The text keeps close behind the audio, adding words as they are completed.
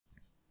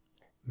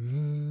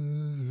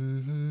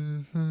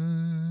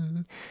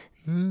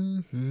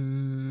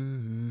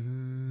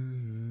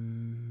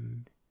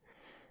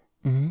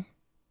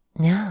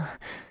Yeah,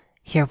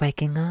 you're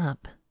waking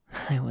up.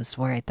 I was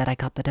worried that I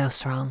got the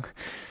dose wrong.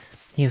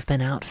 You've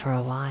been out for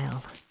a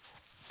while.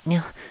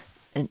 Yeah,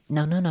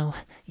 no.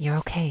 You're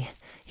okay.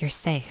 You're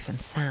safe and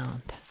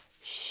sound.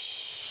 Shh.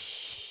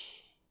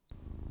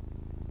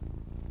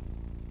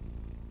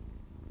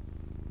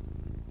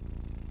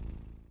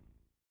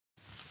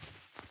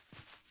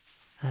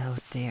 Oh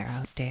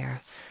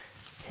dear.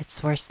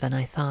 It's worse than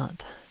I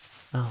thought.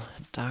 Oh,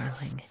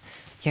 darling,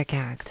 you're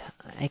gagged.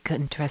 I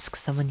couldn't risk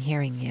someone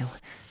hearing you.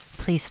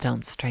 Please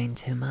don't strain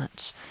too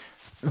much.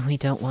 We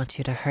don't want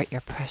you to hurt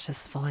your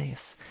precious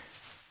voice.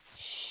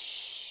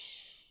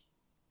 Shh.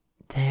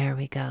 There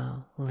we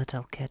go,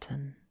 little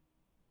kitten.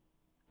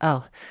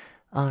 Oh,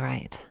 all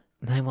right.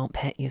 I won't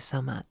pet you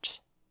so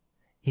much.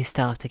 You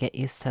still have to get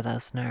used to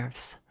those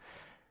nerves.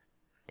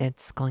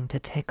 It's going to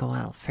take a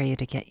while for you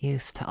to get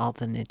used to all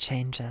the new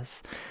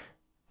changes.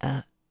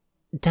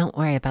 Don't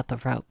worry about the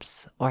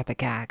ropes or the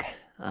gag.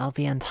 I'll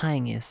be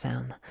untying you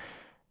soon.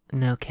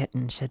 No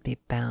kitten should be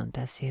bound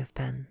as you've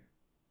been.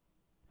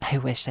 I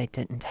wish I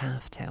didn't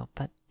have to,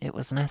 but it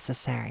was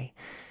necessary.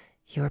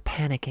 You were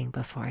panicking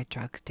before I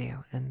drugged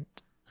you, and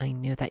I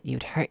knew that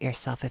you'd hurt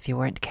yourself if you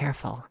weren't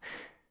careful.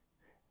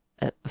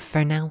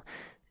 For now,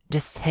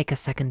 just take a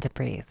second to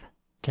breathe.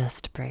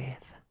 Just breathe.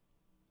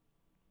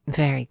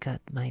 Very good,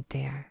 my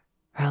dear.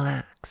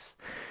 Relax.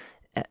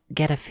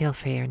 Get a feel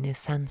for your new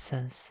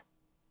senses.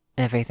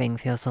 Everything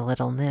feels a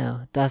little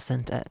new,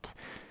 doesn't it?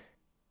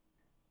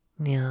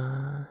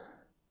 Yeah,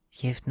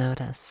 you've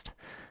noticed.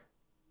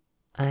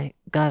 I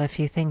got a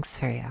few things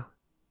for you.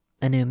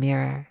 A new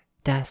mirror,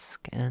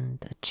 desk, and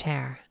a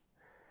chair.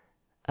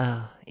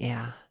 Oh,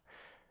 yeah.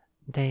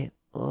 They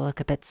look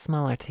a bit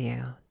smaller to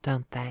you,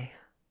 don't they?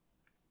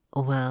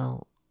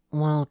 Well,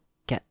 we'll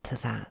get to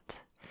that.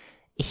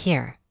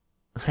 Here,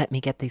 let me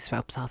get these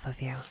ropes off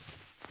of you.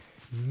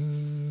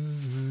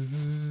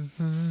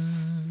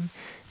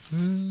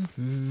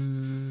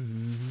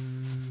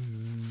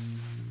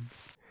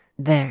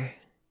 There.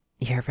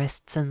 Your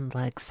wrists and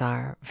legs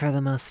are, for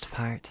the most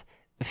part,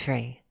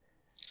 free.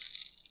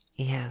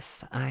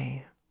 Yes,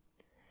 I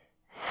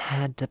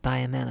had to buy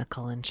a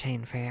manacle and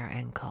chain for your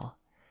ankle.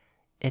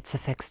 It's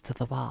affixed to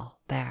the wall,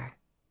 there.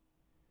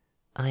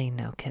 I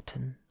know,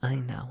 kitten, I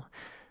know.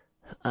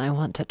 I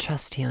want to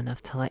trust you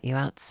enough to let you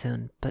out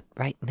soon, but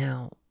right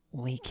now,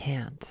 we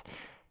can't.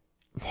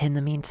 In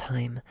the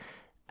meantime,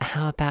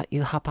 how about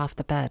you hop off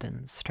the bed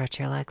and stretch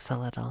your legs a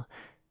little?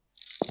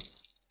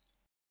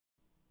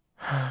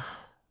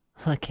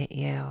 Look at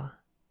you.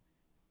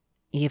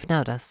 You've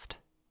noticed.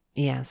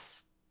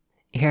 Yes.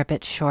 You're a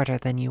bit shorter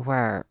than you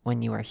were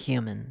when you were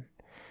human.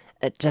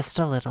 Just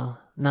a little,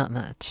 not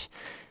much.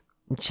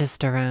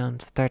 Just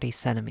around 30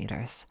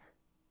 centimeters.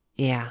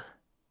 Yeah.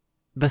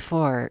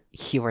 Before,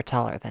 you were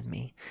taller than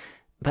me.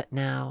 But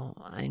now,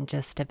 I'm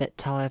just a bit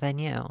taller than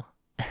you.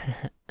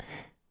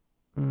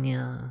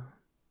 Yeah.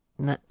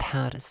 That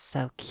pout is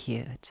so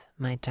cute,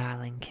 my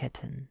darling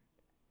kitten.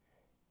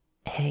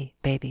 Hey,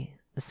 baby,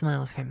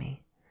 smile for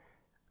me.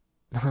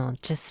 Oh,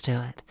 just do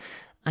it.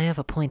 I have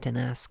a point in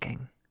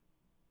asking.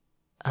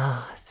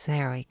 Oh,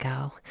 there we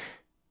go.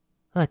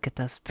 Look at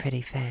those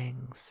pretty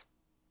fangs.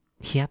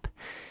 Yep,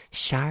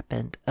 sharp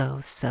and oh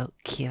so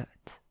cute.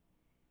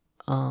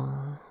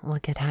 Oh,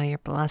 look at how you're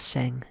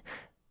blushing.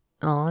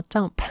 Oh,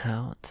 don't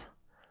pout.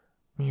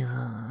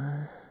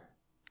 Yeah.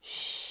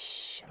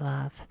 Shh,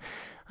 love.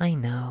 I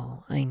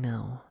know.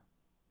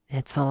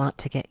 It's a lot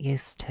to get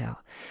used to.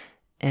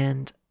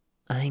 And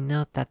I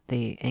know that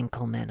the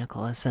ankle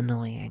manacle is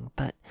annoying,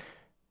 but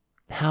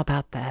how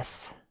about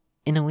this?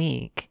 In a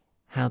week,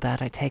 how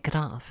about I take it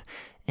off,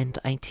 and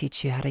I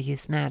teach you how to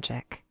use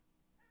magic?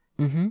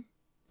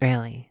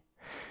 Really?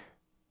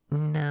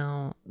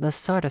 Now, the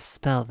sort of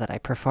spell that I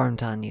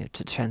performed on you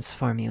to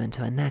transform you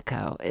into a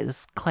Neko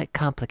is quite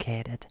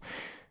complicated,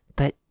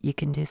 but you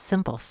can do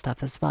simple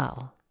stuff as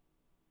well.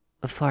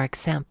 For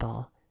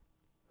example,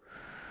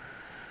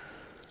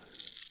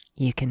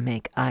 you can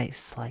make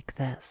ice like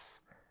this.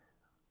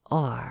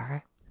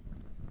 Or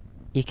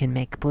you can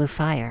make blue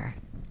fire.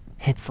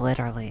 It's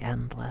literally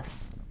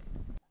endless.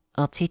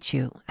 I'll teach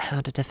you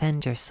how to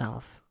defend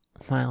yourself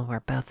while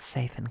we're both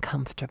safe and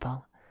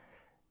comfortable.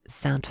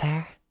 Sound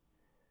fair?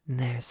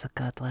 There's a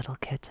good little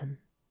kitten.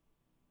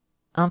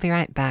 I'll be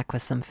right back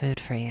with some food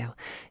for you.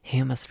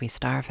 You must be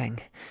starving.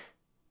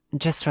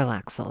 Just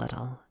relax a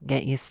little.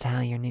 Get used to how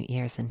your new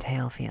ears and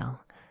tail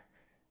feel.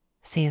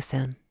 See you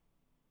soon.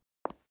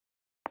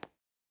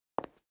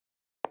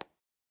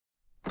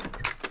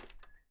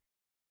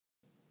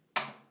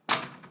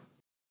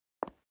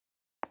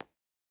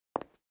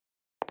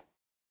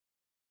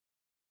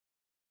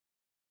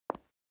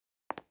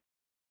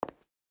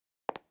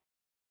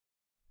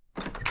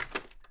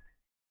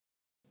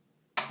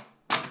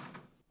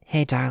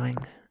 Hey, darling,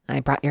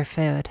 I brought your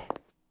food.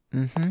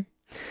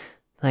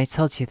 I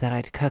told you that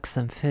I'd cook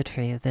some food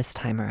for you this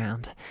time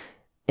around.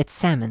 It's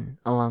salmon,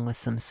 along with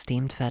some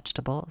steamed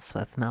vegetables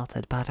with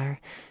melted butter,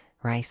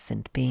 rice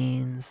and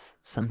beans,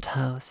 some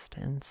toast,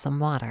 and some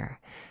water.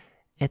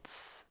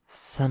 It's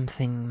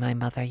something my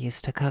mother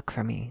used to cook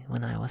for me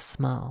when I was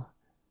small.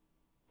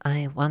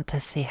 I want to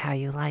see how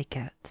you like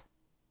it.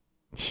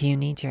 You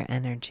need your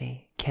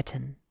energy,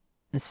 kitten,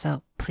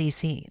 so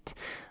please eat.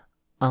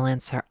 I'll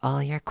answer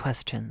all your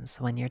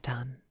questions when you're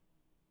done.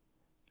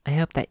 I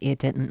hope that you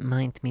didn't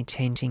mind me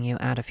changing you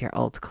out of your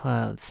old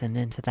clothes and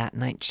into that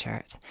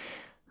nightshirt.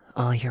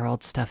 All your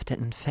old stuff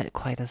didn't fit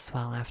quite as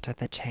well after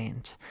the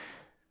change.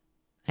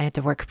 I had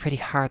to work pretty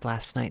hard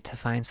last night to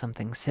find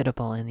something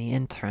suitable in the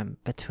interim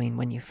between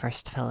when you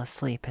first fell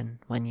asleep and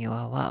when you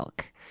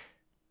awoke.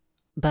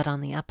 But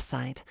on the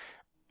upside,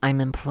 I'm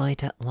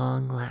employed at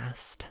long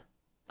last.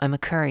 I'm a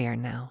courier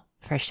now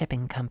for a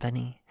shipping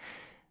company.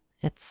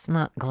 It's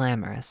not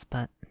glamorous,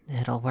 but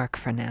it'll work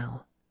for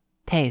now.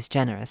 Pay's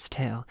generous,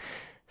 too,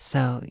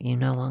 so you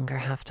no longer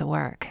have to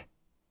work.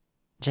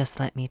 Just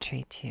let me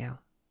treat you,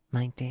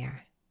 my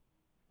dear.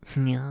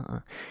 Yeah,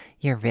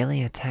 you're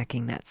really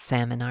attacking that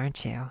salmon,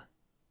 aren't you?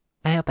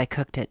 I hope I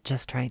cooked it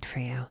just right for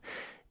you.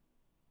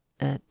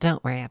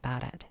 Don't worry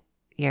about it.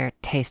 Your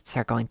tastes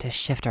are going to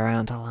shift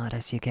around a lot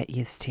as you get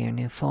used to your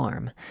new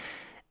form.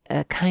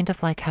 Kind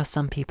of like how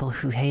some people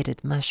who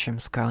hated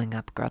mushrooms growing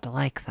up grow to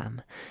like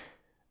them.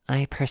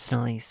 I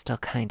personally still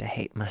kinda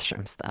hate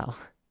mushrooms, though.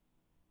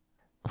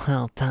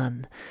 Well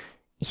done.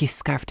 You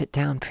scarfed it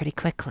down pretty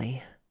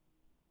quickly.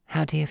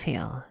 How do you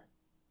feel?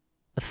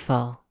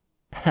 Full.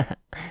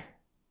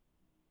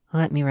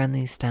 Let me run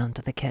these down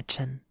to the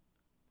kitchen.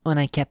 When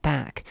I get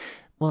back,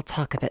 we'll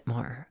talk a bit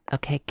more,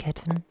 okay,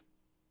 kitten?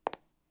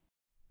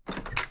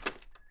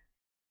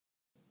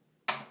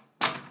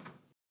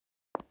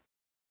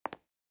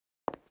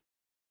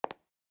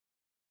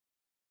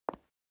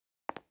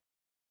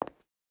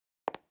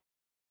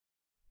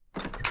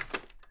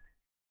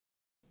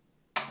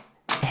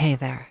 Hey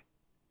there.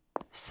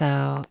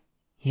 So,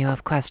 you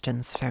have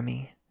questions for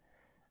me?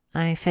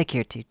 I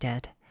figured you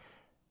did.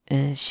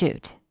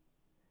 Shoot.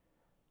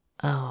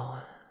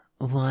 Oh,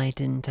 why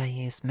didn't I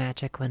use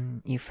magic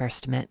when you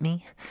first met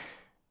me?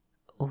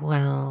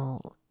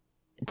 Well,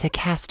 to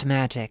cast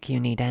magic, you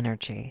need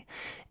energy.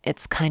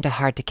 It's kinda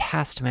hard to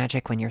cast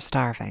magic when you're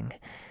starving.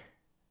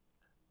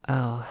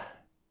 Oh,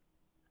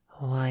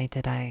 why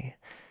did I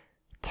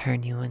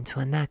turn you into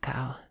a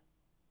Neko?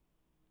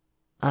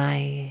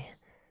 I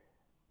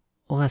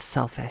was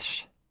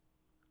selfish.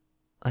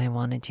 I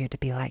wanted you to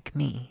be like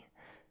me.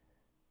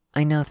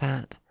 I know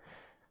that.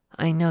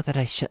 I know that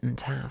I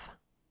shouldn't have.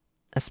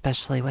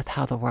 Especially with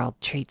how the world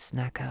treats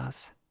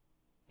Nekos.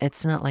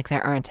 It's not like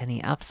there aren't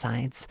any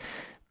upsides.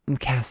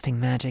 Casting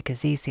magic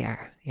is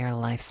easier. Your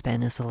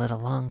lifespan is a little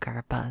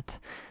longer, but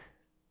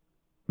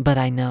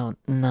I know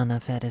none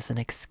of it is an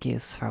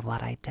excuse for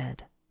what I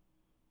did.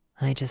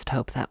 I just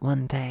hope that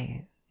one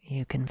day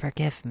you can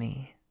forgive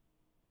me.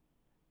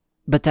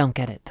 But don't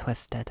get it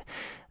twisted.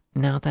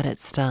 Now that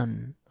it's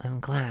done, I'm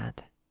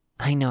glad.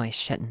 I know I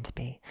shouldn't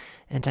be,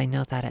 and I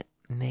know that it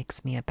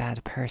makes me a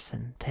bad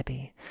person to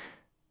be,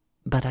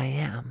 but I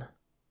am.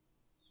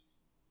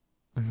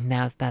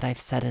 Now that I've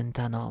said and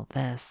done all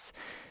this,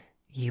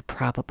 you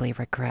probably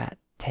regret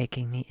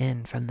taking me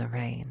in from the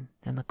rain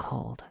and the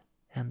cold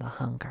and the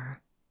hunger.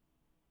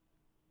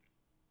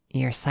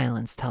 Your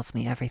silence tells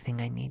me everything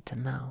I need to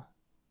know.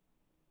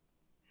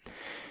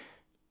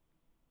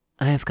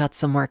 I've got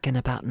some work in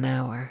about an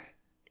hour.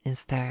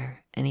 Is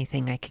there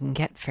anything I can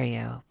get for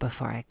you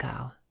before I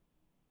go?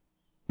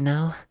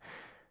 No?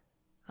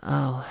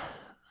 Oh,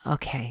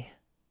 okay.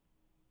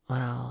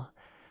 Well,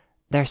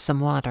 there's some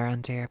water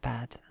under your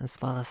bed, as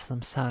well as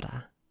some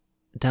soda.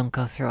 Don't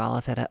go through all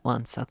of it at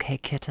once, okay,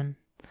 kitten?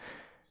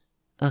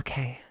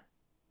 Okay.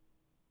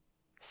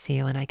 See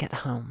you when I get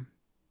home.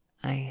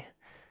 I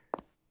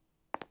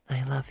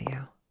love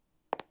you.